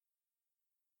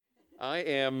I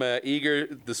am eager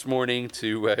this morning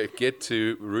to get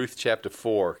to Ruth chapter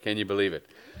 4. Can you believe it?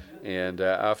 And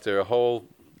after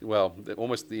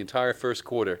almost the entire first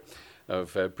quarter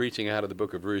of preaching out of the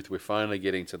book of Ruth, we're finally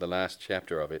getting to the last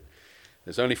chapter of it.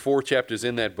 There's only 4 chapters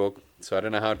in that book, so I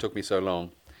don't know how it took me so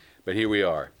long, but here we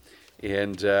are.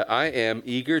 And I am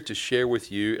eager to share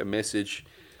with you a message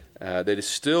that is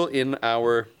still in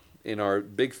our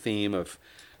big theme of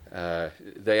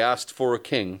they asked for a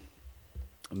king.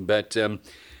 But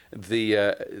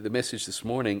the message this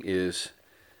morning is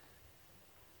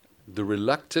the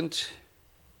reluctant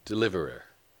deliverer.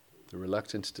 The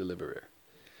reluctant deliverer.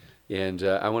 And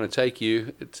I want to take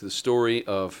you to the story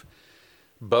of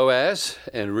Boaz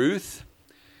and Ruth,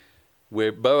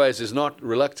 where Boaz is not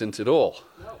reluctant at all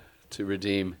to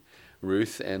redeem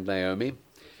Ruth and Naomi.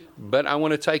 But I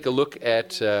want to take a look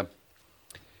at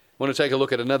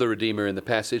another redeemer in the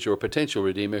passage, or a potential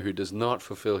redeemer who does not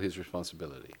fulfill his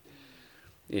responsibility.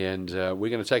 And we're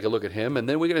going to take a look at him, and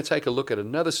then we're going to take a look at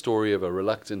another story of a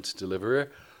reluctant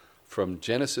deliverer from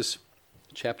Genesis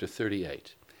chapter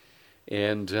 38.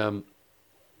 And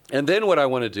then what I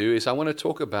want to do is I want to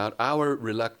talk about our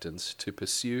reluctance to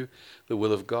pursue the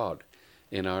will of God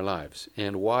in our lives,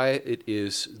 and why it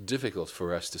is difficult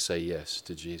for us to say yes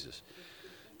to Jesus.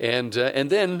 And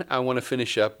then I want to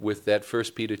finish up with that 1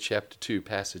 Peter chapter 2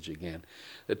 passage again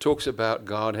that talks about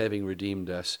God having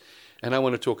redeemed us. And I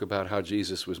want to talk about how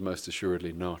Jesus was most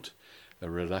assuredly not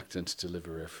a reluctant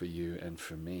deliverer for you and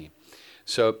for me.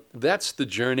 So that's the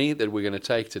journey that we're going to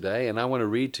take today. And I want to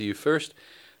read to you first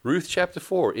Ruth chapter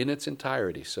 4 in its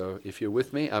entirety. So if you're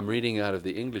with me, I'm reading out of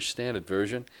the English Standard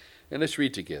Version. And let's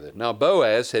read together. Now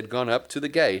Boaz had gone up to the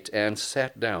gate and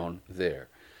sat down there.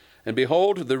 And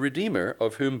behold, the Redeemer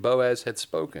of whom Boaz had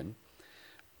spoken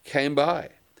came by.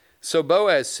 So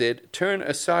Boaz said, "Turn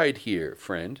aside here,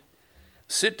 friend.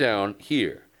 Sit down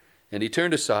here." And he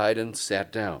turned aside and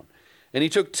sat down. And he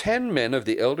took 10 men of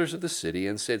the elders of the city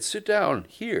and said, "Sit down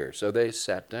here." So they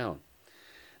sat down.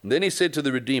 And then he said to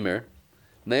the Redeemer,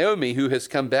 "Naomi, who has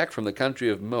come back from the country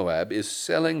of Moab, is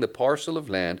selling the parcel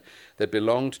of land that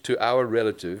belonged to our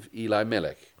relative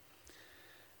Elimelech.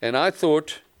 And I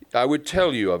thought I would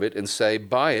tell you of it and say,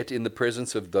 buy it in the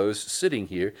presence of those sitting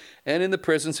here and in the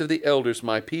presence of the elders of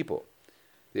my people.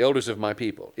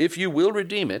 If you will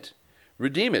redeem it,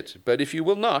 redeem it. But if you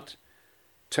will not,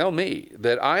 tell me,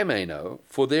 that I may know,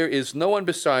 for there is no one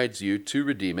besides you to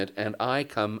redeem it, and I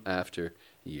come after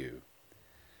you."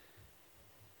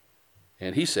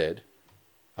 And he said,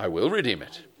 "I will redeem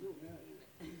it."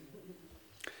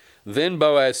 Then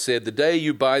Boaz said, "The day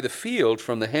you buy the field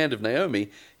from the hand of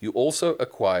Naomi, you also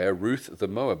acquire Ruth the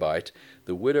Moabite,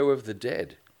 the widow of the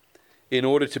dead, in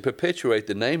order to perpetuate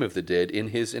the name of the dead in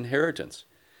his inheritance."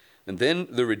 And then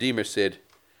the Redeemer said,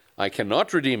 "I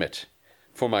cannot redeem it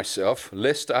for myself,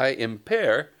 lest I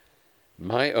impair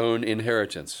my own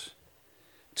inheritance.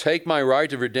 Take my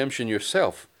right of redemption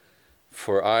yourself,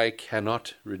 for I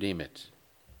cannot redeem it."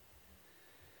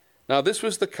 Now this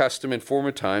was the custom in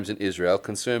former times in Israel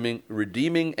concerning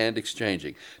redeeming and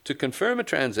exchanging. To confirm a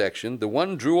transaction, the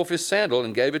one drew off his sandal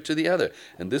and gave it to the other,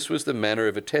 and this was the manner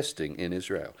of attesting in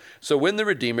Israel. So when the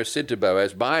Redeemer said to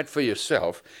Boaz, "Buy it for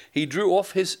yourself," he drew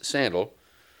off his sandal.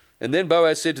 And then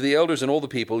Boaz said to the elders and all the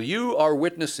people, "You are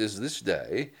witnesses this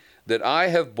day that I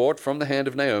have bought from the hand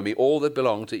of Naomi all that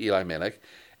belonged to Elimelech,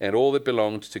 and all that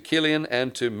belonged to Chilion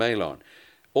and to Mahlon.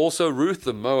 Also Ruth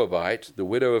the Moabite, the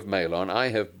widow of Mahlon, I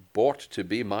have bought to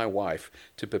be my wife,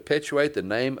 to perpetuate the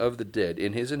name of the dead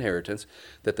in his inheritance,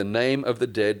 that the name of the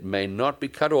dead may not be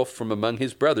cut off from among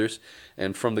his brothers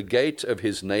and from the gate of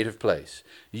his native place.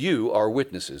 You are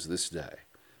witnesses this day."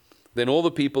 Then all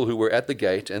the people who were at the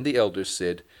gate and the elders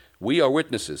said, "We are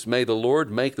witnesses. May the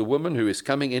Lord make the woman who is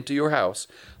coming into your house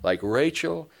like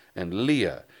Rachel and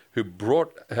Leah, who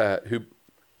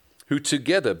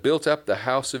together built up the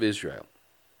house of Israel.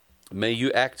 May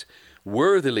you act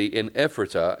worthily in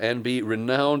Ephratah and be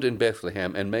renowned in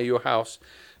Bethlehem, and may your house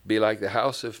be like the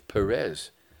house of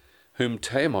Perez, whom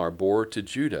Tamar bore to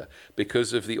Judah,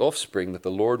 because of the offspring that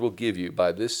the Lord will give you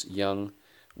by this young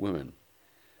woman."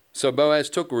 So Boaz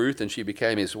took Ruth, and she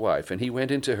became his wife, and he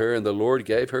went into her, and the Lord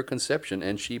gave her conception,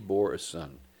 and she bore a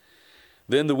son.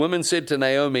 Then the woman said to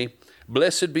Naomi,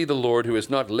 "Blessed be the Lord, who has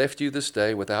not left you this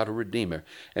day without a redeemer,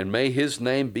 and may his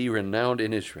name be renowned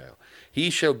in Israel. He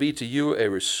shall be to you a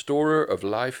restorer of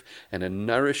life and a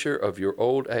nourisher of your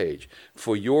old age.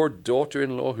 For your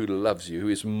daughter-in-law who loves you, who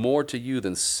is more to you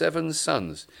than 7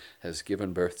 sons, has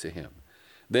given birth to him."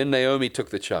 Then Naomi took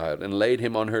the child and laid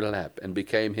him on her lap and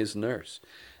became his nurse.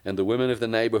 And the women of the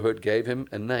neighborhood gave him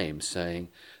a name, saying,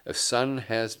 "A son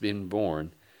has been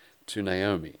born to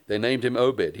Naomi. They named him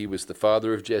Obed. He was the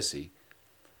father of Jesse,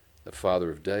 the father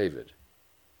of David.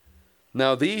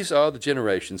 Now these are the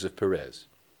generations of Perez.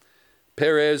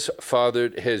 Perez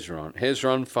fathered Hezron.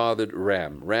 Hezron fathered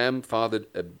Ram. Ram fathered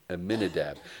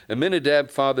Amminadab. Amminadab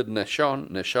fathered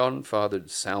Nahshon. Nahshon fathered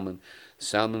Salmon.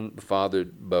 Salmon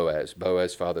fathered Boaz.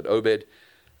 Boaz fathered Obed.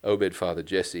 Obed fathered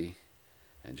Jesse.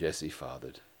 And Jesse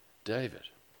fathered David.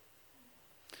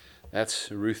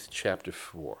 That's Ruth chapter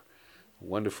 4.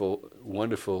 Wonderful,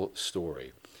 wonderful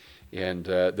story. And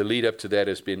the lead up to that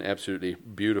has been absolutely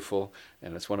beautiful,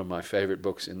 and it's one of my favorite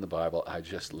books in the Bible. I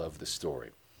just love the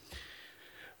story.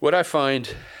 What I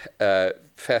find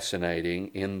fascinating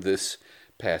in this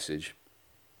passage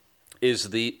is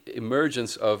the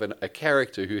emergence of a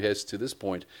character who has, to this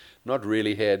point, not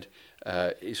really had,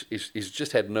 he's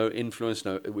just had no influence,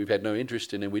 we've had no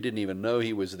interest in him, we didn't even know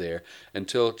he was there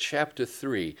until chapter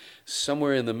 3,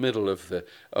 somewhere in the middle of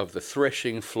the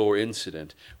threshing floor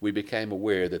incident, we became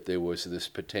aware that there was this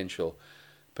potential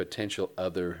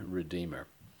other redeemer.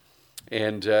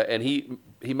 And he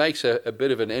makes a bit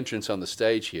of an entrance on the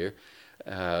stage here,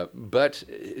 but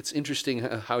it's interesting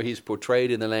how he's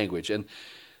portrayed in the language. And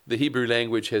the Hebrew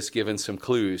language has given some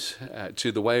clues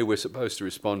to the way we're supposed to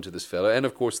respond to this fellow. And,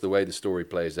 of course, the way the story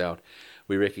plays out,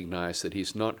 we recognize that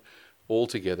he's not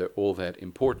altogether all that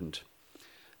important,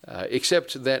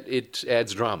 except that it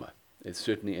adds drama. It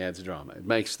certainly adds drama. It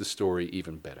makes the story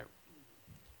even better.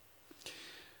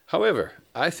 However,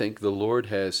 I think the Lord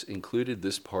has included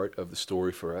this part of the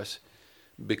story for us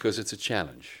because it's a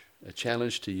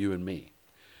challenge to you and me.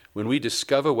 When we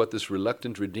discover what this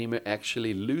reluctant Redeemer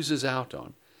actually loses out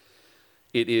on,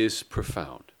 it is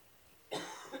profound.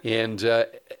 And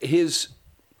his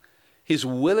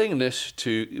willingness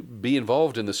to be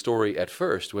involved in the story at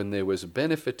first, when there was a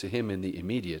benefit to him in the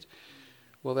immediate,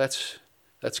 well, that's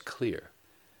clear.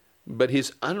 But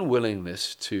his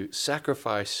unwillingness to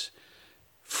sacrifice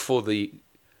for the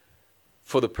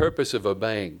purpose of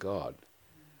obeying God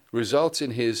results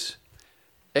in his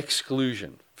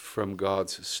exclusion from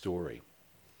God's story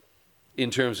in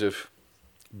terms of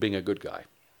being a good guy.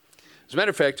 As a matter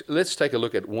of fact, let's take a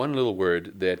look at one little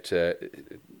word that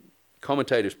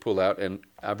commentators pull out, and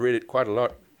I've read it quite a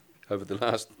lot over the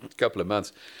last couple of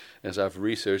months as I've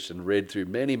researched and read through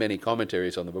many, many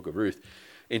commentaries on the book of Ruth.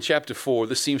 In chapter 4,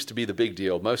 this seems to be the big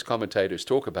deal. Most commentators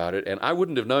talk about it, and I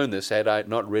wouldn't have known this had I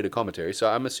not read a commentary. So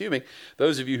I'm assuming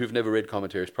those of you who've never read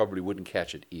commentaries probably wouldn't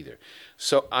catch it either.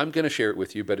 So I'm going to share it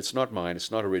with you, but it's not mine.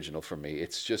 It's not original from me.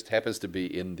 It just happens to be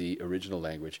in the original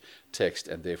language text,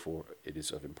 and therefore it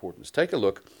is of importance. Take a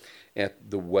look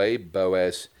at the way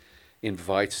Boaz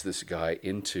invites this guy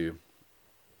into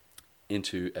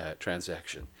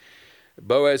transaction.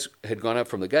 Boaz had gone up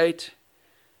from the gate,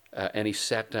 and he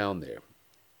sat down there.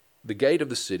 The gate of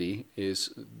the city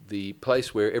is the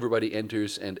place where everybody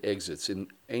enters and exits. In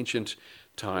ancient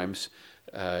times,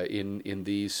 in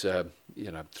these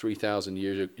 3,000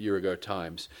 year ago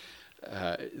times,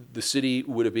 the city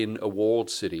would have been a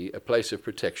walled city, a place of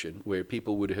protection where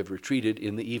people would have retreated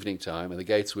in the evening time, and the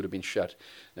gates would have been shut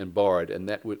and barred, and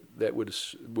that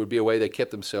would be a way they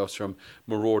kept themselves from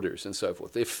marauders and so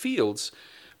forth. Their fields,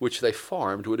 which they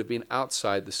farmed, would have been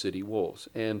outside the city walls,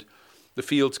 and the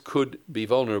fields could be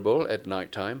vulnerable at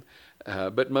nighttime,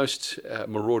 but most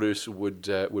marauders would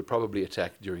probably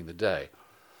attack during the day.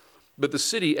 But the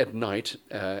city at night,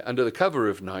 under the cover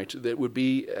of night, there would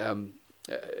be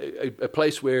a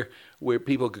place where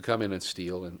people could come in and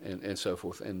steal and so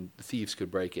forth, and thieves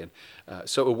could break in.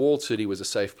 So a walled city was a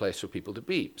safe place for people to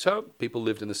be. So people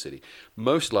lived in the city.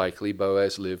 Most likely,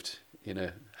 Boaz lived in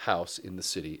a house in the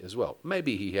city as well.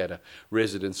 Maybe he had a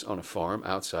residence on a farm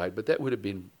outside, but he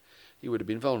would have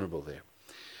been vulnerable there.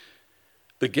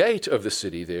 The gate of the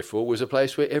city, therefore, was a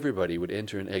place where everybody would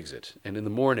enter and exit. And in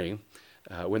the morning,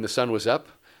 when the sun was up,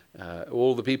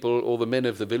 all the men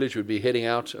of the village would be heading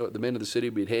out, the men of the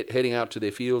city would be heading out to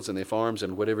their fields and their farms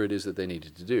and whatever it is that they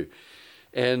needed to do.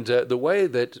 And the way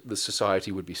that the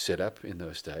society would be set up in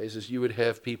those days is you would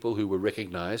have people who were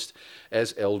recognized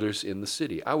as elders in the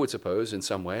city. I would suppose in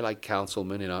some way like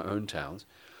councilmen in our own towns.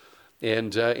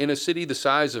 And in a city the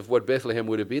size of what Bethlehem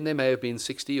would have been, there may have been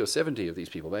 60 or 70 of these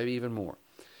people, maybe even more.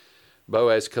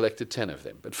 Boaz collected 10 of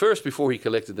them. But first, before he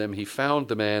collected them, he found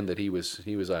the man that he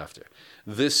was after.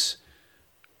 This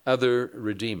other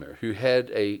redeemer who had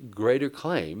a greater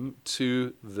claim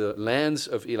to the lands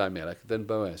of Elimelech than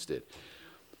Boaz did.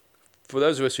 For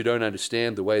those of us who don't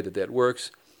understand the way that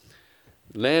works,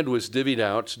 land was divvied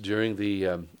out during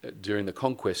the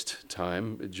conquest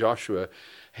time. Joshua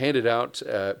handed out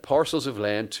parcels of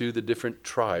land to the different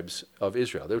tribes of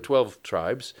Israel. There were 12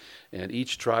 tribes, and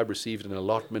each tribe received an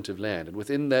allotment of land. And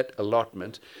within that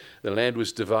allotment, the land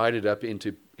was divided up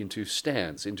into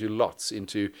stands, into lots,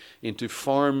 into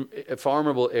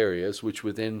farmable areas, which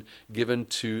were then given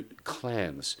to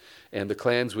clans. And the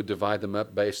clans would divide them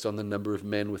up based on the number of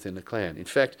men within the clan. In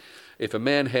fact, if a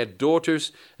man had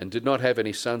daughters and did not have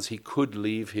any sons, he could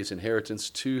leave his inheritance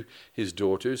to his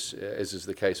daughters, as is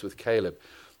the case with Caleb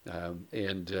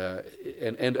and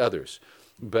others.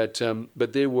 But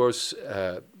there was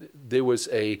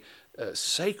a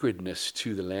sacredness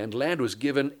to the land. Land was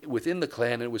given within the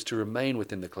clan, and it was to remain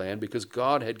within the clan because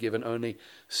God had given only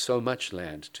so much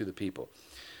land to the people.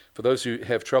 For those who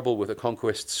have trouble with a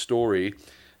conquest story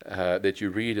that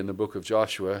you read in the book of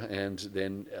Joshua and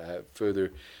then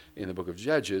further in the book of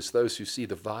Judges, those who see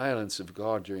the violence of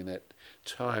God during that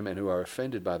time and who are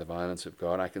offended by the violence of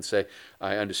God, I can say,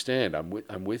 I understand,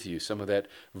 I'm with you. Some of that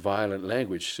violent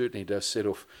language certainly does set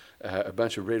off a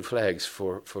bunch of red flags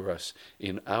for us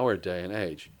in our day and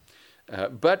age.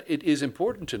 But it is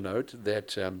important to note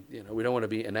that we don't want to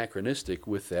be anachronistic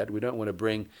with that. We don't want to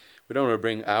bring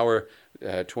our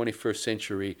 21st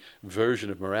century version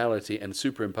of morality and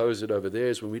superimpose it over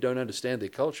theirs when we don't understand their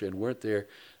culture and weren't there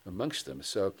amongst them.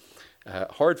 So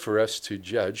hard for us to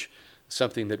judge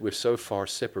something that we're so far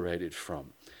separated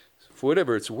from. For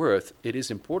whatever it's worth, it is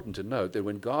important to note that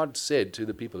when God said to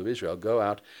the people of Israel, go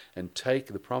out and take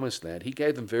the promised land, he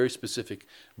gave them very specific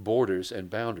borders and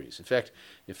boundaries. In fact,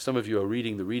 if some of you are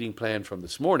reading the reading plan from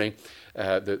this morning,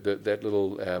 that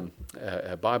little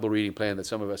Bible reading plan that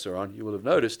some of us are on, you will have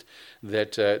noticed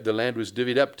that the land was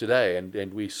divvied up today,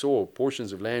 and we saw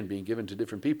portions of land being given to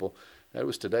different people. That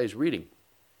was today's reading.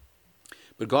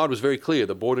 But God was very clear.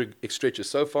 The border stretches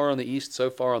so far on the east, so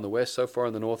far on the west, so far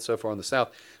on the north, so far on the south,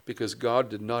 because God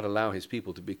did not allow his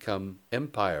people to become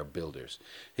empire builders.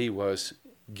 He was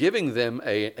giving them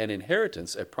an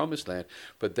inheritance, a promised land,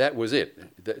 but that was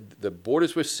it. The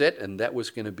borders were set, and that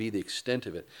was going to be the extent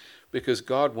of it, because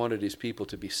God wanted his people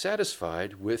to be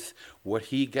satisfied with what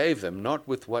he gave them, not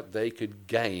with what they could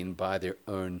gain by the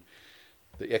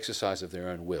exercise of their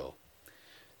own will,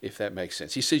 if that makes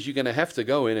sense. He says you're going to have to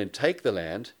go in and take the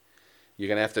land. You're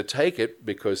going to have to take it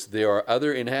because there are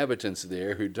other inhabitants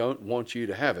there who don't want you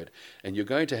to have it, and you're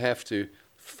going to have to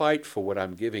fight for what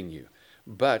I'm giving you.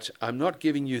 But I'm not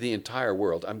giving you the entire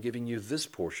world. I'm giving you this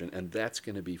portion, and that's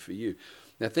going to be for you.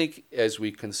 And I think as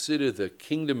we consider the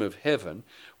kingdom of heaven,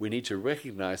 we need to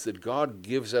recognize that God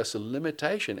gives us a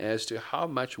limitation as to how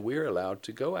much we're allowed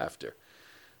to go after.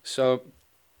 So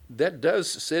that does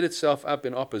set itself up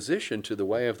in opposition to the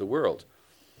way of the world.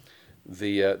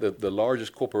 The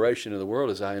largest corporation in the world,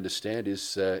 as I understand,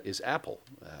 is Apple.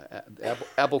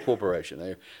 Apple Corporation.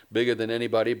 They're bigger than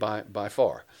anybody by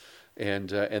far, and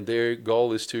their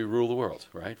goal is to rule the world,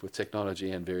 right, with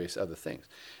technology and various other things.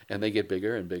 And they get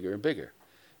bigger and bigger and bigger.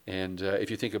 And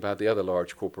if you think about the other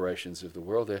large corporations of the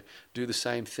world, they do the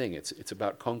same thing. It's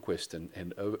about conquest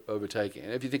and overtaking.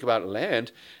 And if you think about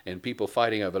land and people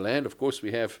fighting over land, of course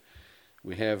we have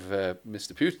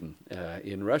Mr. Putin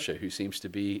in Russia, who seems to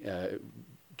be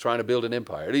trying to build an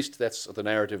empire. At least that's the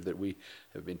narrative that we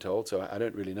have been told. So I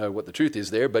don't really know what the truth is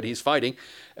there, but he's fighting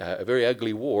a very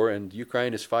ugly war, and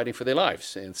Ukraine is fighting for their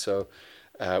lives. And so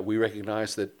we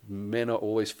recognize that men are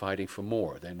always fighting for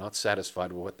more. They're not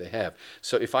satisfied with what they have.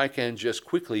 So if I can just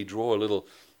quickly draw a little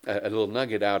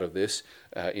nugget out of this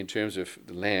in terms of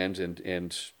the land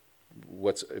and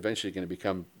what's eventually going to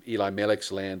become Eli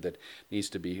Melech's land that needs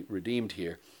to be redeemed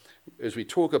here. As we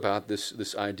talk about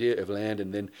this idea of land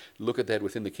and then look at that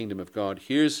within the kingdom of God,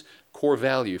 here's core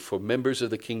value for members of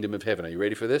the kingdom of heaven. Are you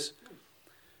ready for this?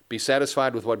 Be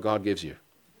satisfied with what God gives you.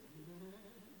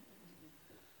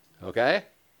 Okay?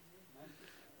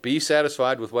 Be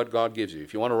satisfied with what God gives you.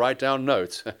 If you want to write down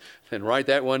notes, then write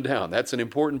that one down. That's an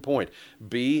important point.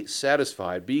 Be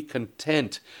satisfied. Be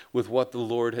content with what the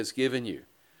Lord has given you.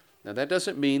 Now, that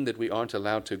doesn't mean that we aren't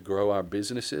allowed to grow our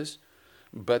businesses,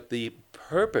 but the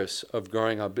purpose of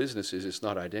growing our businesses is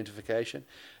not identification.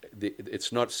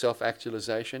 It's not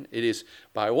self-actualization. It is,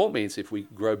 by all means, if we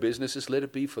grow businesses, let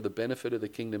it be for the benefit of the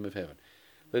kingdom of heaven.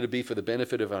 Let it be for the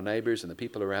benefit of our neighbors and the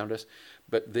people around us.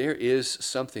 But there is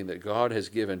something that God has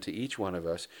given to each one of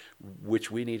us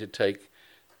which we need to take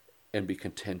and be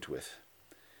content with.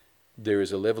 There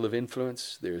is a level of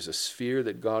influence. There is a sphere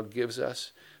that God gives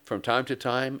us. From time to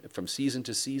time, from season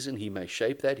to season, he may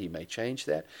shape that, he may change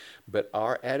that. But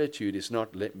our attitude is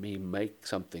not, let me make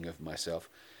something of myself.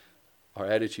 Our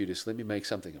attitude is, let me make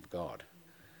something of God.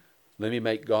 Let me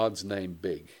make God's name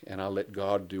big, and I'll let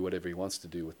God do whatever he wants to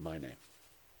do with my name.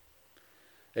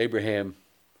 Abraham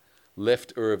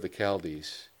left Ur of the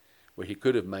Chaldees, where he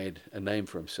could have made a name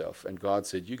for himself. And God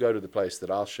said, you go to the place that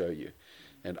I'll show you,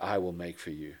 and I will make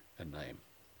for you a name.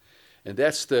 And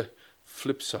that's the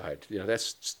flip side.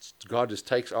 That's God just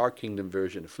takes our kingdom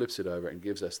version and flips it over and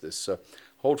gives us this. So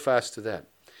hold fast to that.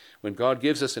 When God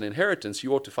gives us an inheritance,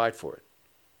 you ought to fight for it.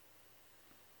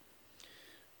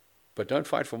 But don't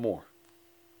fight for more.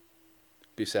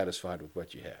 Be satisfied with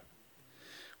what you have.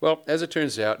 Well, as it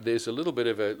turns out, there's a little bit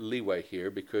of a leeway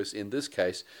here, because in this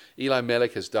case,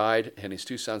 Elimelech has died and his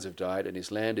two sons have died, and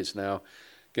his land is now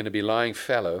going to be lying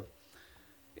fallow.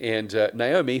 And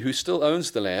Naomi, who still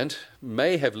owns the land,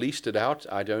 may have leased it out,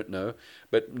 I don't know,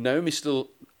 but Naomi still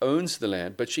owns the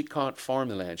land, but she can't farm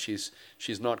the land. She's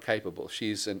not capable.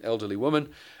 She's an elderly woman.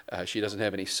 She doesn't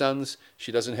have any sons.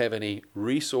 She doesn't have any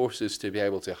resources to be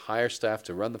able to hire staff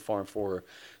to run the farm for her.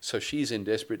 So she's in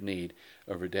desperate need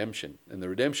of redemption. And the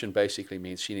redemption basically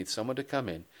means she needs someone to come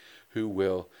in who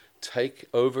will take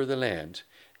over the land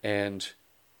and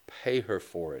pay her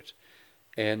for it,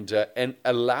 and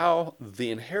allow the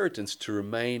inheritance to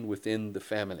remain within the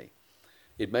family.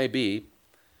 It may be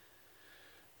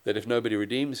that if nobody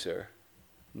redeems her,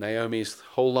 Naomi's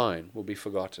whole line will be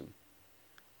forgotten.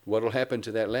 What will happen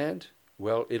to that land?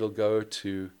 Well, it'll go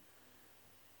to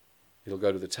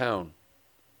the town,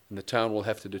 and the town will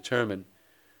have to determine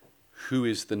who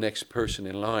is the next person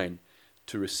in line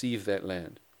to receive that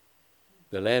land.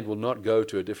 The land will not go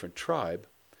to a different tribe,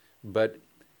 but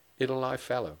it'll lie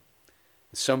fallow.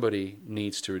 Somebody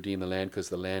needs to redeem the land because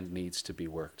the land needs to be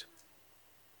worked.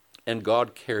 And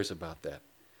God cares about that.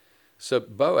 So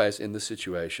Boaz in this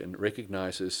situation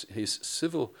recognizes his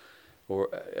civil or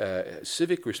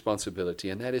civic responsibility,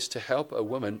 and that is to help a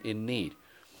woman in need.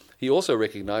 He also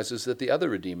recognizes that the other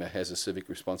Redeemer has a civic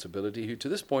responsibility who to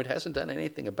this point hasn't done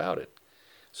anything about it.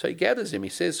 So he gathers him. He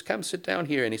says, come sit down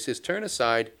here. And he says, turn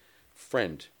aside,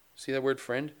 friend. See that word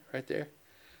friend right there?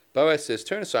 Boaz says,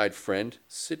 turn aside, friend,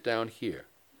 sit down here.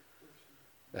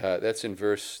 That's in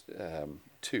verse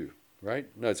 2, right?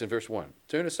 No, it's in verse 1.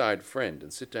 Turn aside, friend,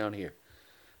 and sit down here.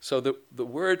 So the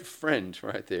word friend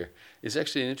right there is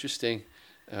actually an interesting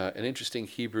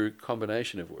Hebrew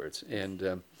combination of words.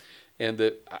 And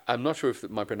I'm not sure if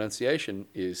my pronunciation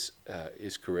is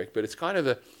correct, but it's kind of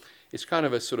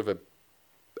a sort of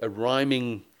a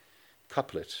rhyming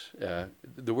couplet.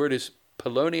 The word is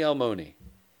Poloni Almoni.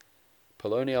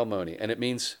 Poloni Almoni, and it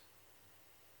means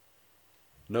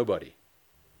nobody,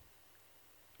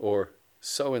 or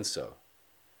so and so,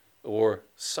 or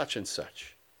such and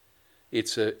such.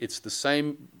 It's the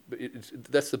same.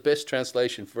 That's the best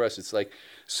translation for us. It's like,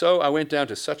 so I went down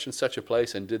to such and such a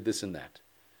place and did this and that.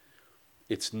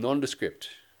 It's nondescript.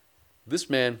 This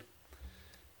man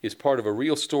is part of a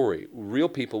real story, real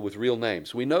people with real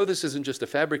names. We know this isn't just a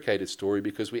fabricated story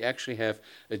because we actually have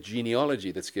a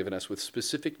genealogy that's given us with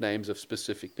specific names of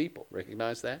specific people.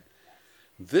 Recognize that?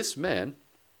 This man,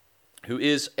 who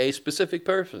is a specific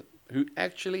person, who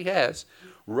actually has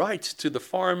rights to the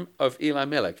farm of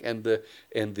Elimelech and has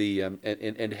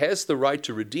the right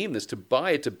to redeem this, to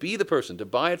buy it, to be the person, to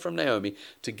buy it from Naomi,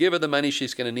 to give her the money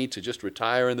she's going to need to just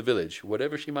retire in the village,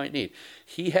 whatever she might need.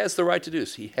 He has the right to do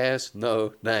this. He has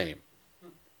no name.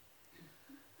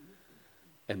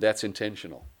 And that's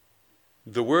intentional.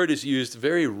 The word is used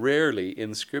very rarely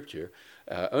in Scripture,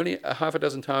 only a half a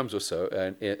dozen times or so,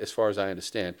 as far as I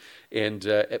understand.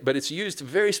 But it's used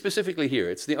very specifically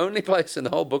here. It's the only place in the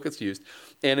whole book it's used.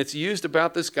 And it's used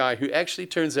about this guy who actually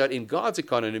turns out in God's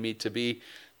economy to be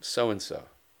so-and-so,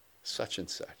 such and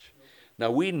such. Now,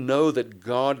 we know that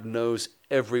God knows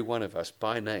every one of us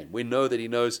by name. We know that he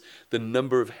knows the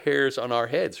number of hairs on our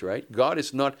heads, right? God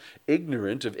is not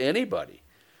ignorant of anybody.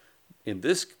 In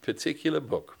this particular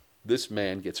book, this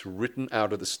man gets written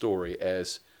out of the story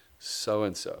as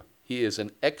so-and-so. He is an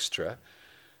extra.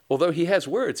 Although he has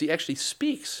words, he actually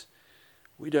speaks.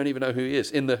 We don't even know who he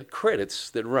is. In the credits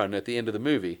that run at the end of the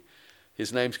movie,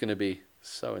 his name's going to be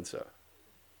so-and-so.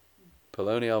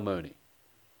 Poloni Almoni.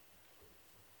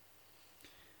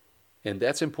 And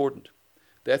that's important.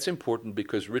 That's important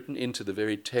because written into the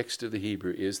very text of the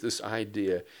Hebrew is this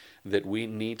idea that we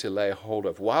need to lay hold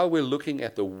of. While we're looking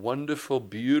at the wonderful,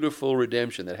 beautiful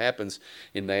redemption that happens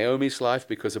in Naomi's life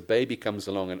because a baby comes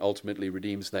along and ultimately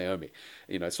redeems Naomi.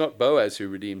 You know, it's not Boaz who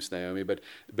redeems Naomi, but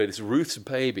it's Ruth's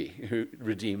baby who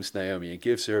redeems Naomi and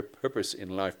gives her purpose in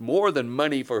life. More than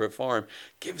money for her farm,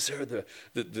 gives her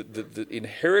the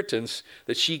inheritance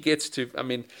that she gets to, I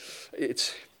mean,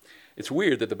 it's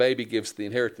weird that the baby gives the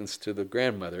inheritance to the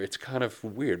grandmother. It's kind of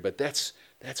weird, but that's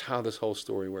how this whole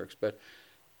story works. But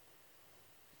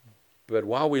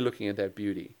while we're looking at that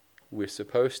beauty, we're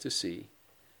supposed to see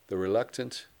the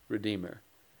reluctant Redeemer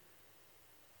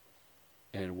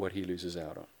and what he loses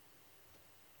out on.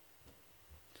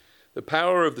 The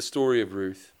power of the story of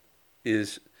Ruth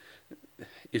is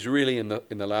really in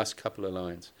the last couple of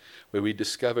lines, where we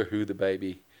discover who the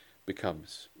baby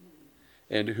becomes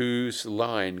and whose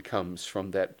line comes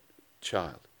from that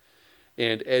child.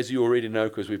 And as you already know,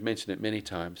 because we've mentioned it many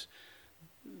times,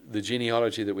 the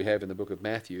genealogy that we have in the book of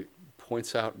Matthew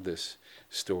points out this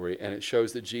story, and it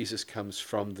shows that Jesus comes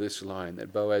from this line,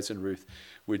 that Boaz and Ruth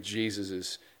were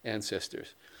Jesus'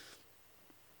 ancestors.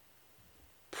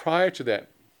 Prior to that,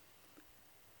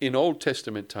 in Old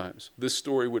Testament times, this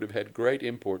story would have had great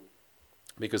import,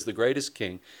 because the greatest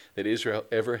king that Israel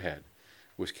ever had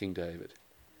was King David,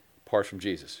 apart from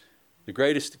Jesus. The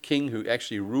greatest king who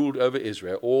actually ruled over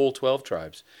Israel, all 12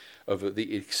 tribes, over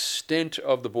the extent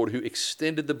of the border, who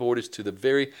extended the borders to the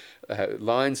very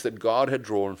lines that God had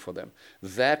drawn for them.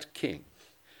 That king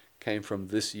came from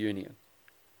this union.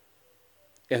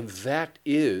 And that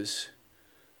is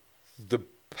the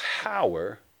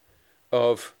power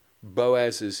of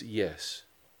Boaz's yes.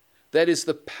 That is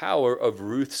the power of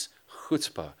Ruth's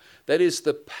chutzpah. That is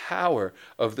the power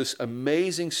of this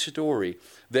amazing story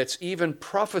that's even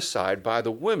prophesied by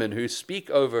the women who speak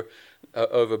over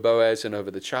Boaz and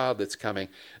over the child that's coming.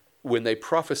 When they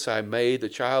prophesy, may the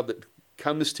child that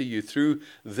comes to you through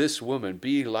this woman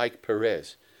be like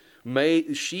Perez.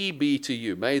 May she be to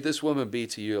you. May this woman be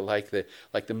to you like the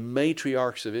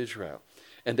matriarchs of Israel.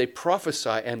 And they prophesy,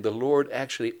 and the Lord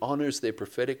actually honors their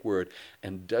prophetic word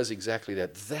and does exactly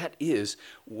that. That is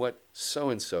what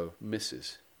so-and-so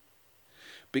misses.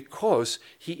 Because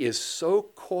he is so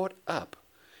caught up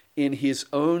in his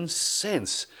own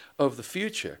sense of the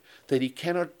future that he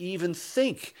cannot even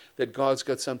think that God's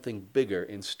got something bigger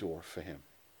in store for him.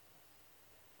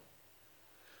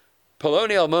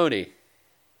 Poloni Almoni,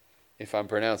 if I'm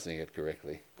pronouncing it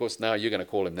correctly. Of course, now you're going to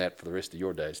call him that for the rest of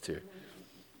your days too.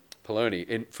 Poloni.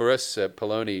 And for us,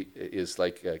 poloni is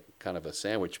like kind of a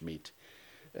sandwich meat.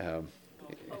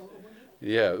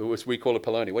 Yeah, we call it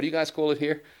poloni. What do you guys call it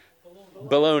here?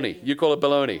 Bologna. You call it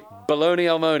bologna. Bologna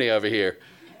Almoni over here.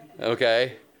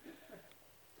 Okay.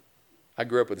 I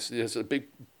grew up with this a big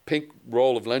pink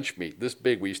roll of lunch meat, this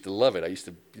big. We used to love it. I used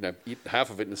to eat half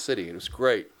of it in the city. It was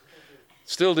great.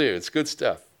 Still do. It's good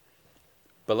stuff.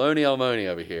 Bologna Almoni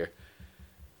over here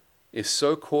is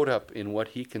so caught up in what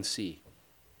he can see.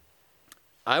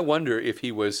 I wonder if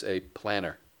he was a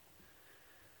planner.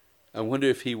 I wonder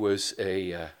if he was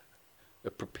a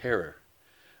preparer.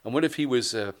 I wonder if he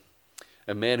was a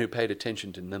man who paid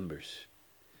attention to numbers.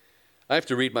 I have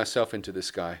to read myself into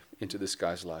this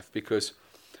guy's life, because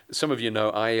some of you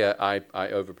know I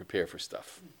over prepare for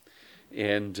stuff,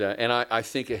 and I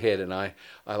think ahead, and I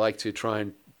like to try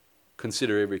and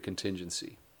consider every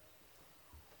contingency,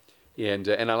 and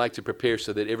I like to prepare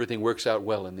so that everything works out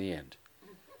well in the end.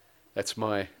 That's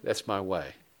my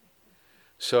way.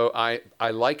 So I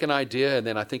like an idea, and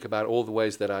then I think about all the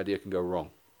ways that idea can go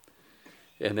wrong,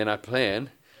 and then I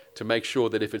plan to make sure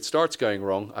that if it starts going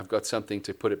wrong, I've got something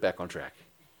to put it back on track.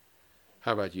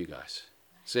 How about you guys?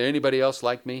 Is there anybody else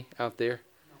like me out there?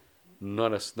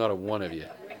 Not a one of you.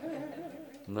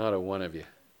 Not a one of you.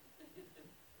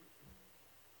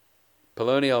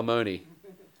 Poloni Almoni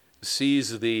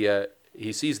sees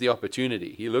the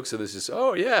opportunity. He looks at this and says,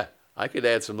 "Oh yeah, I could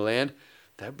add some land.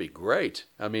 That'd be great."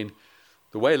 I mean,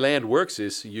 the way land works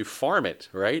is you farm it,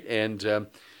 right? And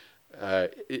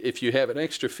if you have an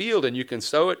extra field and you can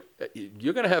sow it,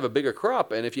 you're going to have a bigger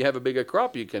crop. And if you have a bigger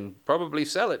crop, you can probably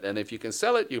sell it. And if you can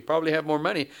sell it, you probably have more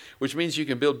money, which means you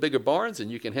can build bigger barns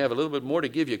and you can have a little bit more to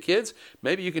give your kids.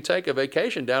 Maybe you can take a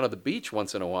vacation down at the beach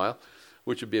once in a while,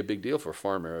 which would be a big deal for a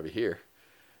farmer over here.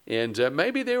 And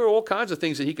maybe there were all kinds of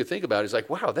things that he could think about. He's like,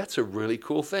 wow, that's a really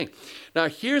cool thing. Now,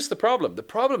 here's the problem. The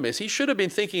problem is he should have been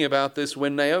thinking about this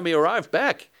when Naomi arrived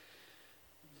back.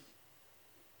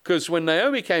 Because when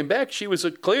Naomi came back, she was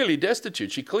clearly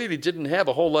destitute. She clearly didn't have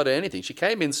a whole lot of anything. She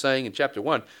came in saying in chapter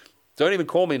 1, "Don't even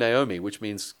call me Naomi," which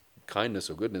means kindness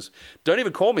or goodness. Don't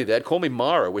even call me that. Call me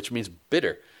Mara, which means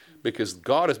bitter, because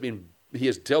God he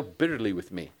has dealt bitterly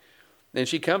with me. And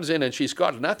she comes in and she's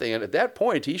got nothing. And at that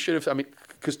point, he should have,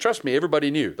 because trust me, everybody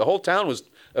knew. The whole town was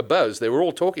abuzz. They were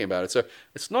all talking about it. So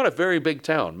it's not a very big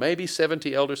town. Maybe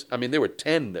 70 elders. There were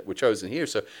 10 that were chosen here.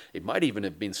 So it might even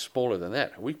have been smaller than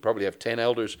that. We probably have 10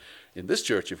 elders in this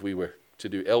church if we were to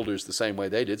do elders the same way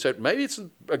they did. So maybe it's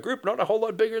a group not a whole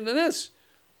lot bigger than this.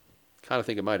 Kind of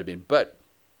think it might have been. But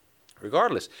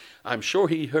regardless, I'm sure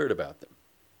he heard about them.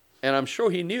 And I'm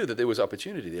sure he knew that there was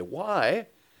opportunity there. Why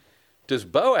does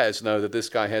Boaz know that this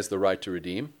guy has the right to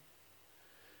redeem?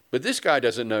 But this guy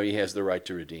doesn't know he has the right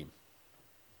to redeem.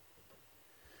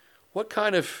 What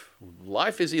kind of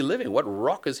life is he living? What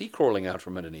rock is he crawling out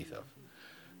from underneath of?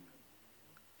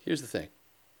 Here's the thing.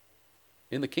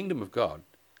 In the kingdom of God,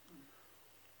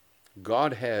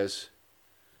 God has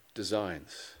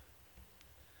designs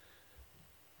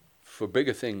for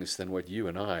bigger things than what you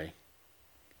and I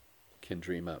can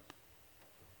dream up.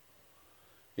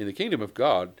 In the kingdom of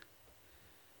God,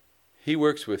 he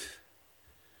works with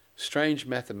strange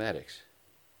mathematics.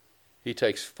 He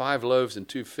takes 5 loaves and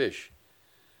 2 fish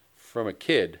from a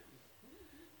kid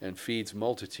and feeds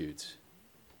multitudes.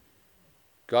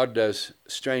 God does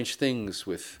strange things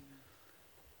with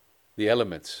the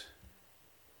elements.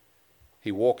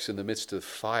 He walks in the midst of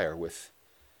fire with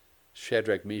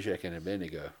Shadrach, Meshach, and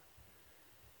Abednego.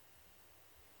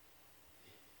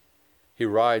 He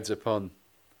rides upon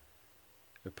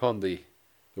the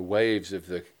waves of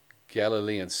the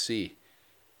Galilean Sea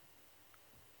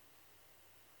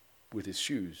with his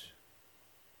shoes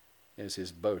as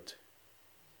his boat.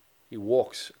 He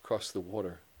walks across the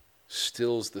water,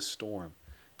 stills the storm.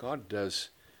 God does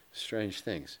strange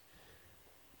things.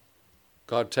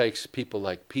 God takes people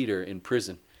like Peter in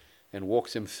prison and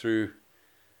walks him through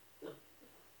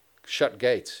shut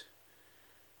gates.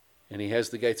 And he has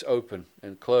the gates open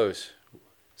and close.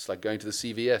 It's like going to the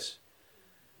CVS.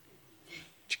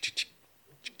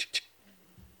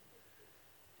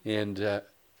 And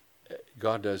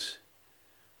God does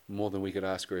more than we could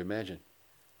ask or imagine.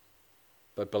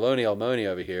 But Baloney Almoni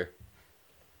over here,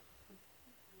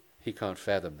 he can't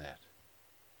fathom that.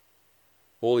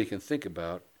 All he can think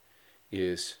about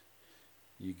is,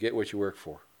 you get what you work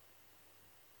for.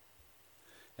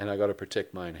 And I got to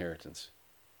protect my inheritance.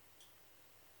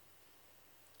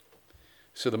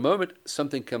 So the moment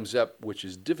something comes up which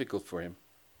is difficult for him,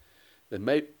 that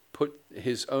may put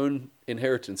his own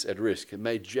inheritance at risk, it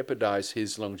may jeopardize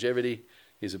his longevity,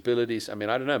 his abilities. I mean,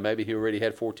 I don't know, maybe he already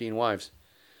had 14 wives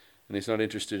and he's not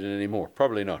interested in any more.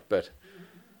 Probably not, but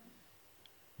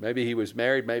maybe he was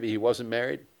married, maybe he wasn't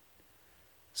married.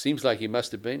 Seems like he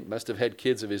must have had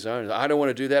kids of his own. I don't want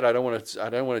to do that. I don't want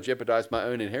to jeopardize my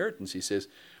own inheritance, he says.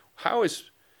 How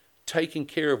is taking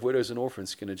care of widows and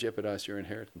orphans going to jeopardize your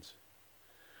inheritance?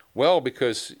 Well,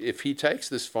 because if he takes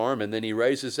this farm and then he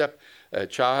raises up a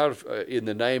child in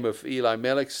the name of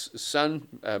Elimelech's son,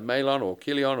 Mahlon or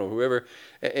Chilion or whoever,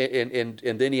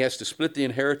 and then he has to split the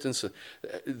inheritance,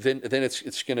 then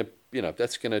it's going to,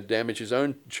 that's going to damage his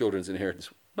own children's inheritance.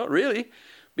 Not really,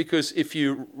 because if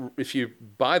you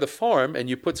buy the farm and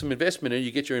you put some investment in,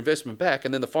 you get your investment back,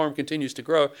 and then the farm continues to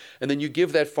grow, and then you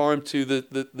give that farm to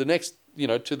the next,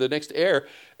 to the next heir,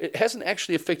 it hasn't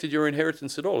actually affected your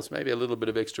inheritance at all. It's maybe a little bit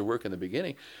of extra work in the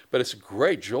beginning, but it's a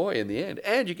great joy in the end.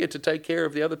 And you get to take care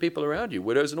of the other people around you,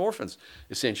 widows and orphans,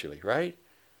 essentially, right?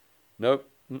 Nope.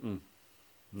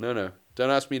 No. Don't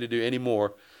ask me to do any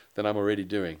more than I'm already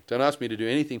doing. Don't ask me to do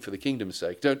anything for the kingdom's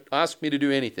sake. Don't ask me to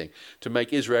do anything to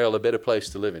make Israel a better place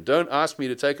to live in. Don't ask me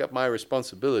to take up my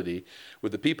responsibility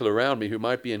with the people around me who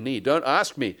might be in need. Don't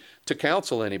ask me to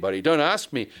counsel anybody. Don't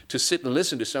ask me to sit and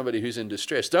listen to somebody who's in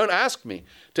distress. Don't ask me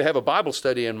to have a Bible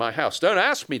study in my house. Don't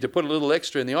ask me to put a little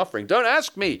extra in the offering. Don't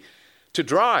ask me to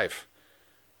drive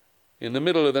in the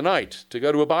middle of the night to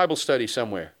go to a Bible study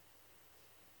somewhere.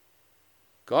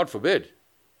 God forbid.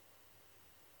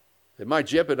 It might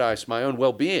jeopardize my own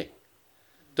well-being.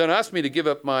 Don't ask me to give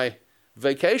up my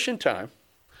vacation time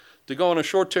to go on a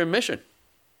short-term mission.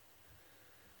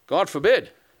 God forbid.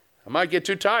 I might get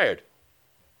too tired.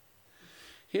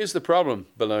 Here's the problem,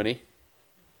 Baloney.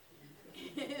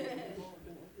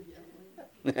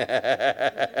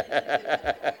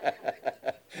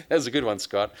 That's a good one,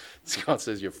 Scott. Scott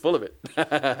says you're full of it.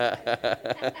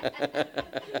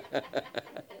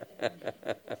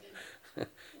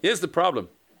 Here's the problem.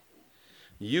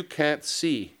 You can't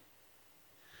see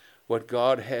what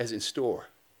God has in store.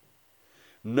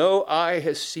 No eye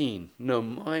has seen, no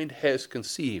mind has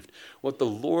conceived what the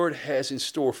Lord has in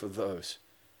store for those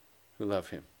who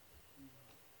love him.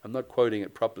 I'm not quoting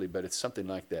it properly, but it's something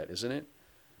like that, isn't it?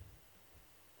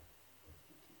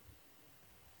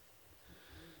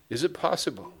 Is it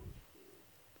possible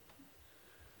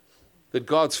that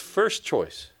God's first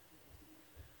choice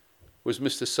was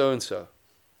Mr. So-and-so?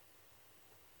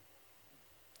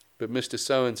 But Mr.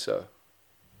 So-and-so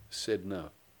said no.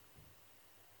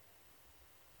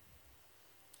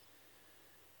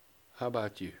 How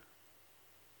about you?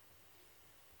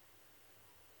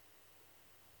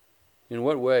 In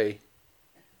what way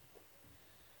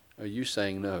are you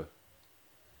saying no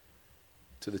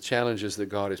to the challenges that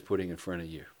God is putting in front of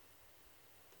you?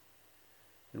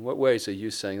 In what ways are you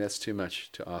saying, that's too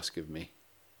much to ask of me?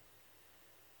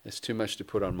 That's too much to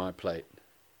put on my plate?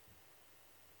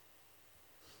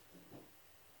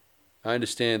 I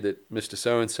understand that Mr.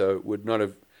 So-and-so would not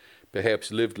have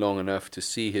perhaps lived long enough to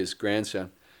see his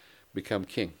grandson become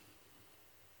king.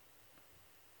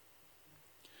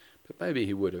 But maybe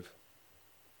he would have.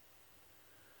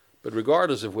 But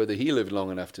regardless of whether he lived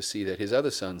long enough to see that, his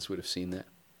other sons would have seen that.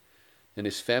 And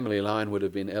his family line would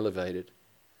have been elevated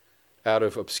out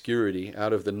of obscurity,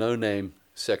 out of the no-name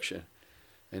section.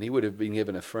 And he would have been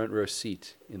given a front row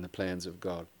seat in the plans of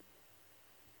God.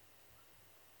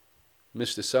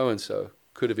 Mr. So-and-so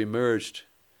could have emerged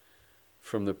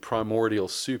from the primordial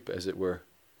soup, as it were.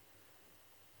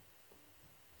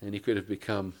 And he could have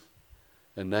become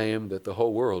a name that the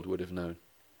whole world would have known.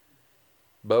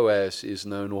 Boaz is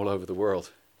known all over the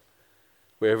world.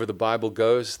 Wherever the Bible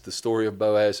goes, the story of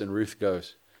Boaz and Ruth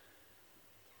goes.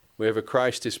 Wherever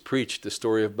Christ is preached, the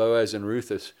story of Boaz and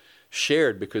Ruth is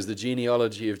shared, because the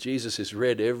genealogy of Jesus is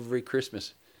read every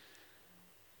Christmas.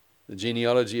 The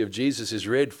genealogy of Jesus is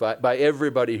read by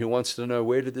everybody who wants to know,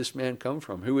 where did this man come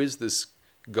from? Who is this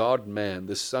God-man,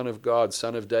 this Son of God,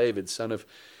 Son of David, Son of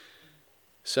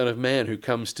Man, who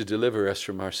comes to deliver us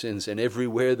from our sins? And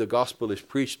everywhere the gospel is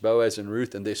preached, Boaz and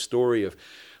Ruth and their story of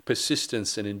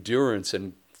persistence and endurance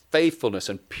and faithfulness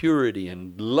and purity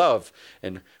and love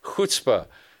and chutzpah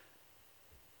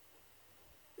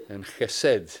and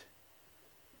chesed,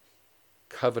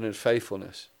 covenant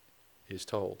faithfulness, is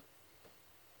told.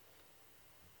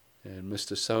 And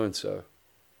Mr. So-and-so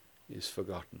is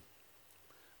forgotten.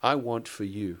 I want for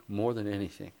you, more than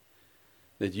anything,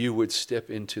 that you would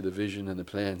step into the vision and the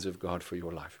plans of God for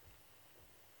your life.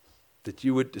 That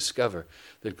you would discover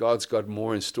that God's got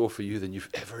more in store for you than you've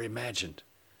ever imagined.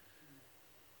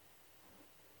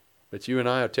 But you and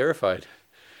I are terrified.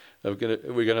 We're going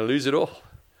to lose it all.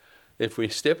 If we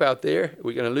step out there,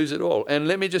 we're going to lose it all. And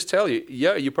let me just tell you,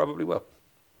 yeah, you probably will.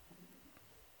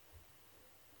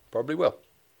 Probably will.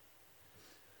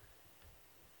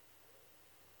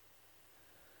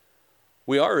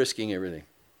 We are risking everything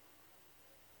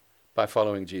by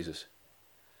following Jesus.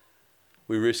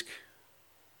 We risk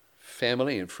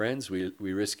family and friends. We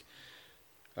risk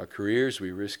our careers.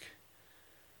 We risk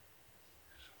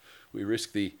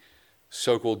the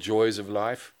so-called joys of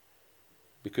life,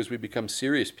 because we become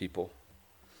serious people.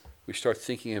 We start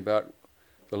thinking about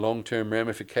the long-term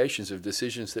ramifications of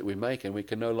decisions that we make, and we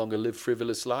can no longer live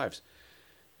frivolous lives.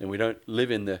 And we don't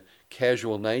live in the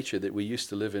casual nature that we used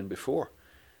to live in before.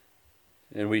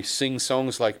 And we sing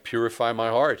songs like Purify My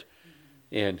Heart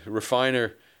and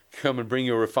Refiner, come and bring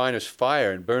your refiner's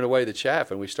fire and burn away the chaff.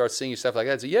 And we start singing stuff like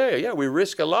that. So yeah, we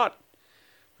risk a lot.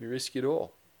 We risk it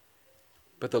all.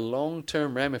 But the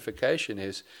long-term ramification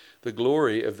is the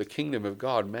glory of the kingdom of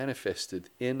God manifested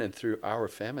in and through our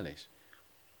families.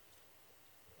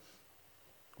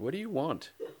 What do you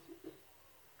want?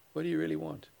 What do you really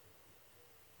want?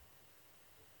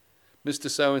 Mr.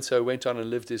 So-and-so went on and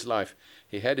lived his life.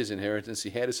 He had his inheritance.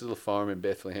 He had his little farm in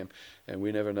Bethlehem, and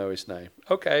we never know his name.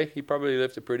 Okay, he probably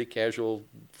lived a pretty casual,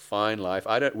 fine life.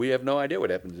 We have no idea what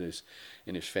happened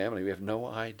in his family. We have no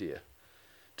idea.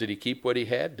 Did he keep what he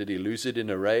had? Did he lose it in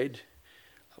a raid?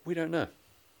 We don't know.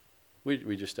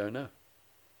 We just don't know.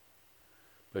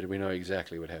 But we know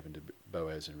exactly what happened to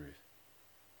Boaz and Ruth.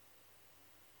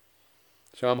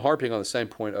 So I'm harping on the same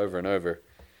point over and over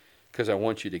because I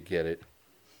want you to get it.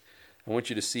 I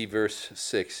want you to see verse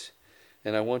 6,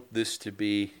 and I want this to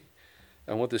be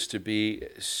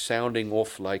sounding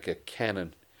off like a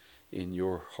cannon in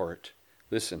your heart.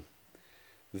 Listen.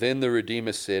 Then the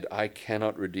Redeemer said, I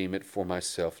cannot redeem it for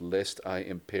myself, lest I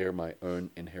impair my own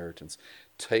inheritance.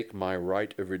 Take my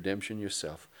right of redemption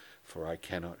yourself, for I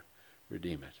cannot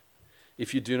redeem it.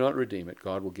 If you do not redeem it,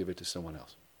 God will give it to someone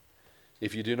else.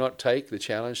 If you do not take the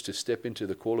challenge to step into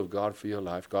the call of God for your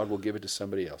life, God will give it to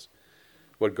somebody else.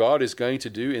 What God is going to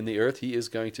do in the earth, He is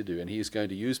going to do. And He is going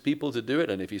to use people to do it.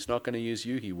 And if He's not going to use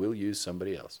you, He will use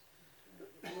somebody else.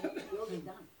 It will get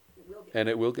done. And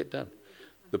it will get done.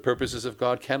 The purposes of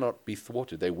God cannot be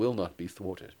thwarted. They will not be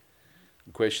thwarted.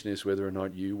 The question is whether or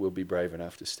not you will be brave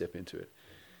enough to step into it.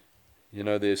 You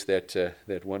know, there's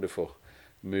that wonderful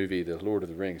movie, The Lord of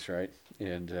the Rings, right?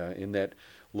 And in that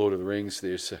Lord of the Rings,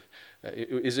 there's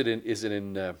is it in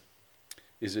the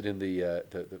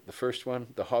first one,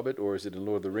 The Hobbit, or is it in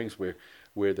Lord of the Rings where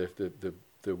the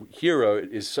hero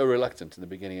is so reluctant in the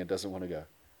beginning and doesn't want to go?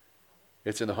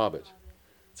 It's in The Hobbit.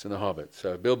 It's in The Hobbit.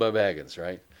 So Bilbo Baggins,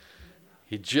 right?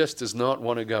 He just does not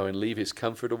want to go and leave his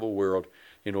comfortable world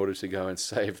in order to go and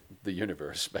save the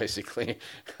universe, basically.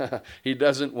 He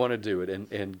doesn't want to do it.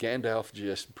 And Gandalf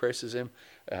just presses him.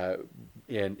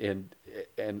 And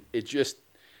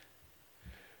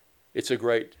it's a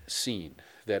great scene,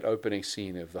 that opening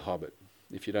scene of The Hobbit.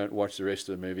 if you don't watch the rest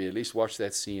of the movie, at least watch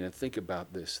that scene and think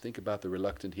about this. Think about the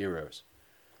reluctant heroes.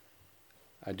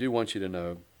 I do want you to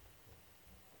know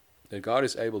that God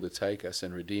is able to take us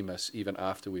and redeem us even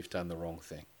after we've done the wrong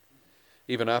thing.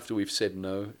 Even after we've said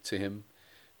no to him,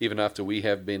 even after we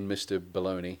have been Mr.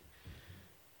 Baloney,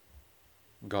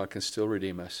 God can still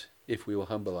redeem us if we will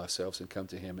humble ourselves and come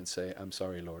to him and say, I'm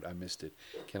sorry, Lord, I missed it.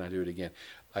 Can I do it again?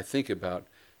 I think about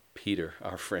Peter,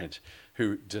 our friend,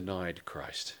 who denied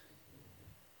Christ.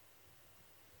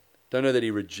 Don't know that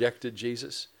he rejected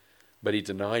Jesus, but he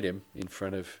denied him in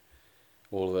front of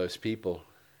all of those people.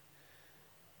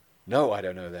 No, I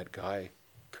don't know that guy.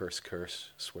 Curse, curse,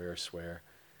 swear, swear.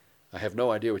 I have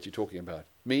no idea what you're talking about.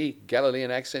 Me,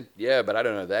 Galilean accent? Yeah, but I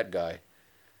don't know that guy.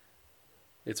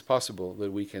 It's possible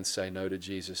that we can say no to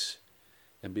Jesus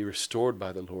and be restored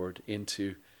by the Lord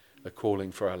into a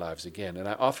calling for our lives again. And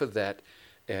I offer that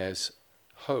as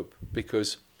hope,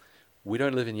 because we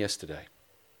don't live in yesterday.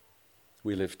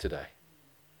 We live today.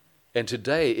 And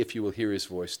today, if you will hear his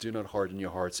voice, do not harden your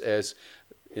hearts as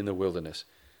in the wilderness.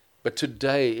 But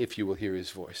today, if you will hear his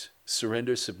voice,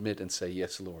 surrender, submit, and say,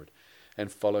 yes, Lord,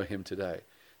 and follow him today.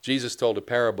 Jesus told a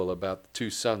parable about the two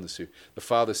sons who the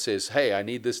father says, hey, I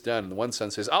need this done. And the one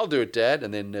son says, I'll do it, Dad,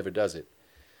 and then never does it.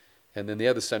 And then the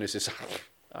other son who says,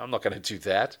 I'm not going to do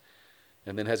that,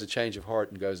 and then has a change of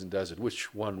heart and goes and does it.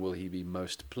 Which one will he be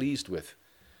most pleased with?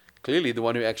 Clearly the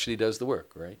one who actually does the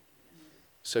work, right?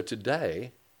 So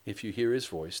today, if you hear his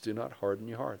voice, do not harden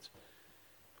your hearts.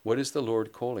 What is the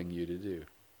Lord calling you to do?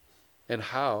 And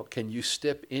how can you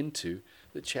step into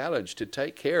the challenge to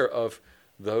take care of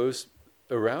those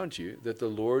around you that the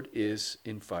Lord is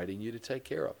inviting you to take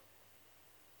care of?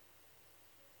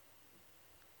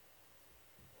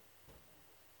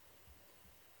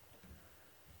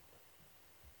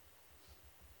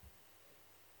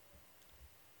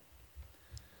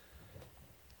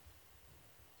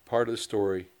 Part of the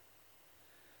story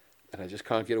that I just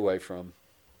can't get away from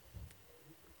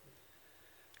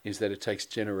is that it takes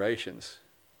generations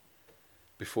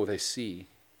before they see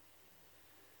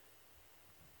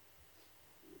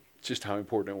just how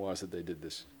important it was that they did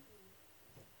this.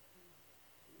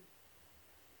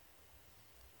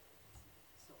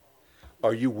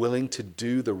 Are you willing to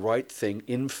do the right thing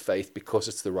in faith because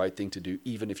it's the right thing to do,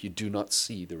 even if you do not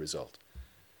see the result?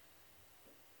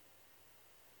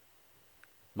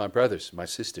 My brothers, my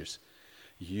sisters,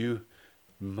 you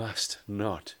must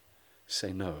not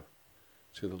say no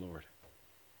to the Lord.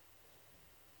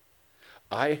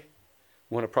 I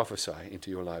want to prophesy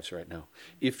into your lives right now.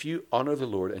 If you honor the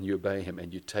Lord and you obey him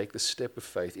and you take the step of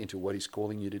faith into what he's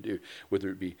calling you to do, whether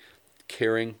it be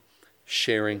caring,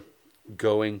 sharing,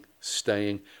 going,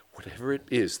 staying, whatever it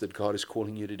is that God is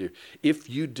calling you to do, if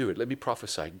you do it, let me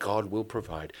prophesy, God will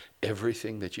provide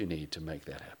everything that you need to make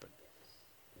that happen.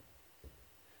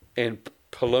 And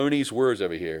Poloni's words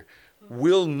over here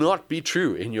will not be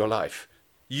true in your life.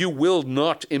 You will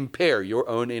not impair your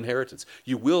own inheritance.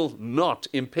 You will not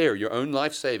impair your own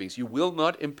life savings. You will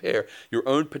not impair your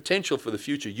own potential for the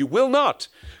future. You will not.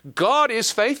 God is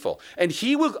faithful, and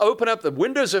he will open up the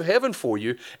windows of heaven for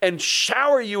you and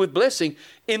shower you with blessing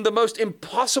in the most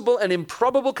impossible and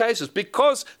improbable cases,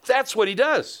 because that's what he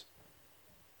does.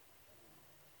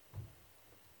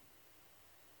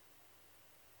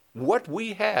 What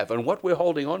we have and what we're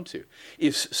holding on to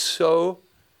is so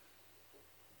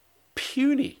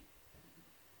puny.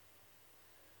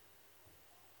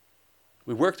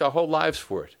 We worked our whole lives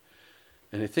for it,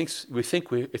 and we think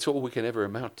it's all we can ever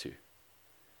amount to.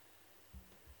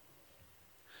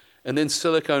 And then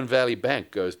Silicon Valley Bank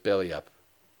goes belly up.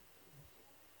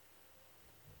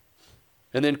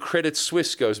 And then Credit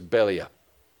Suisse goes belly up.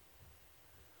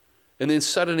 And then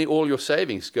suddenly all your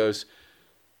savings goes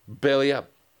belly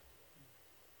up.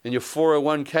 And your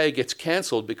 401k gets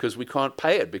cancelled because we can't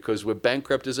pay it because we're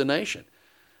bankrupt as a nation.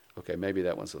 Okay, maybe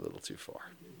that one's a little too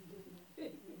far.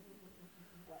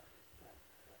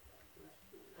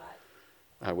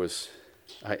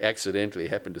 I accidentally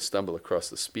happened to stumble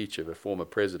across the speech of a former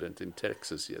president in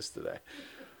Texas yesterday.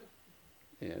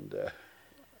 And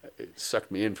it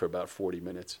sucked me in for about 40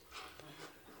 minutes.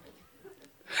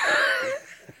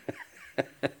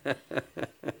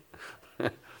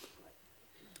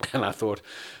 And I thought,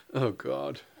 oh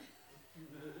God,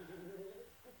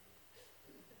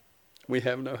 we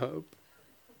have no hope.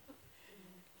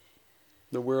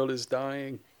 The world is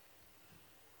dying.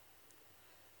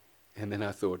 And then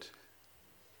I thought,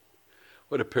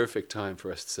 what a perfect time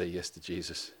for us to say yes to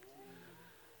Jesus.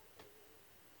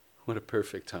 What a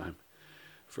perfect time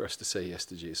for us to say yes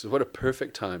to Jesus. What a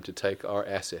perfect time to take our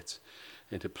assets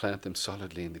and to plant them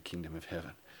solidly in the kingdom of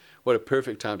heaven. What a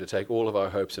perfect time to take all of our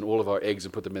hopes and all of our eggs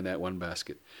and put them in that one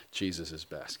basket, Jesus'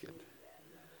 basket.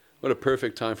 What a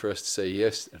perfect time for us to say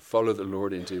yes and follow the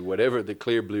Lord into whatever the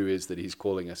clear blue is that he's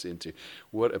calling us into.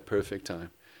 What a perfect time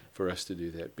for us to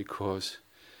do that, because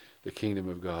the kingdom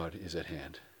of God is at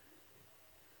hand.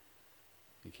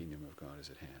 The kingdom of God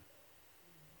is at hand.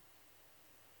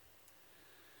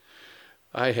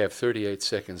 I have 38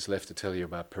 seconds left to tell you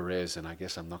about Perez, and I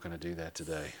guess I'm not going to do that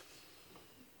today.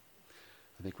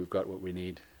 I think we've got what we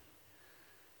need.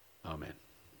 Amen.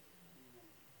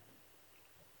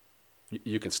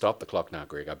 You can stop the clock now,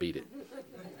 Greg. I beat it.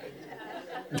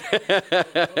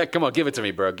 Come on, give it to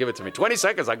me, bro. Give it to me. 20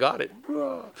 seconds, I got it.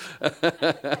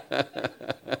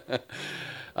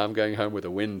 I'm going home with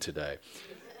a win today.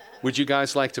 Would you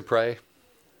guys like to pray?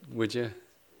 Would you?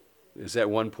 Is that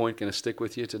one point going to stick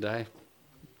with you today?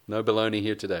 No baloney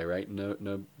here today, right? No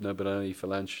baloney for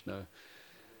lunch. No.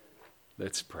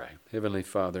 Let's pray. Heavenly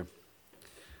Father,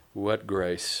 what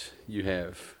grace you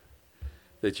have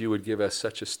that you would give us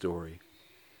such a story,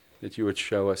 that you would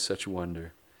show us such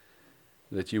wonder,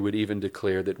 that you would even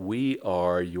declare that we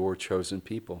are your chosen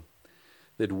people,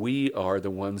 that we are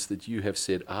the ones that you have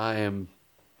said, I'm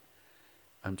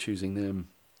choosing them,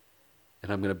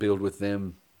 and I'm going to build with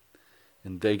them,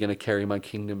 and they're going to carry my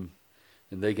kingdom,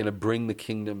 and they're going to bring the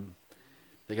kingdom,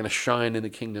 they're going to shine in the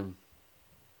kingdom.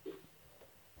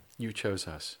 You chose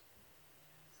us.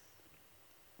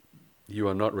 You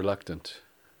are not reluctant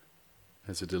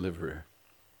as a deliverer.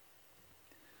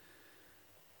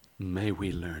 May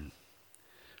we learn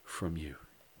from you.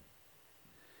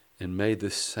 And may the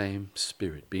same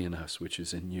Spirit be in us which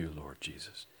is in you, Lord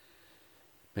Jesus.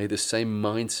 May the same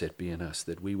mindset be in us,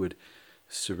 that we would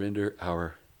surrender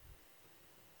our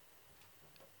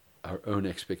own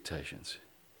expectations,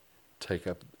 take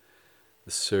up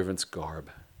the servant's garb,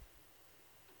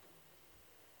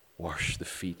 wash the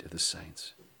feet of the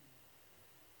saints.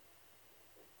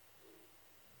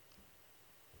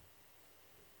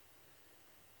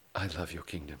 I love your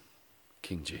kingdom,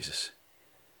 King Jesus.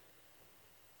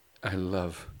 I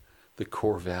love the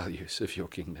core values of your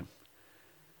kingdom.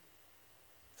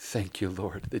 Thank you,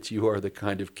 Lord, that you are the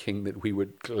kind of king that we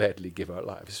would gladly give our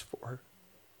lives for.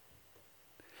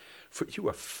 For you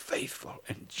are faithful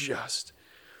and just.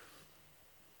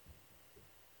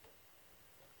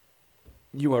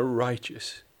 You are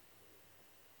righteous.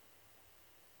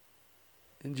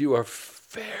 And you are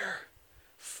fair,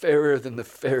 fairer than the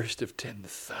fairest of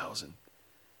 10,000.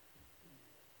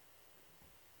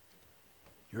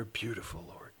 You're beautiful,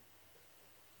 Lord.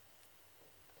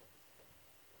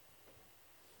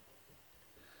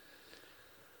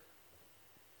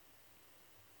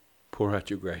 Pour out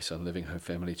your grace on Living Hope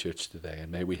Family Church today,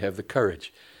 and may we have the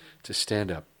courage to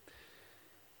stand up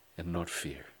and not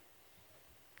fear.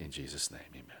 In Jesus' name,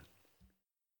 amen.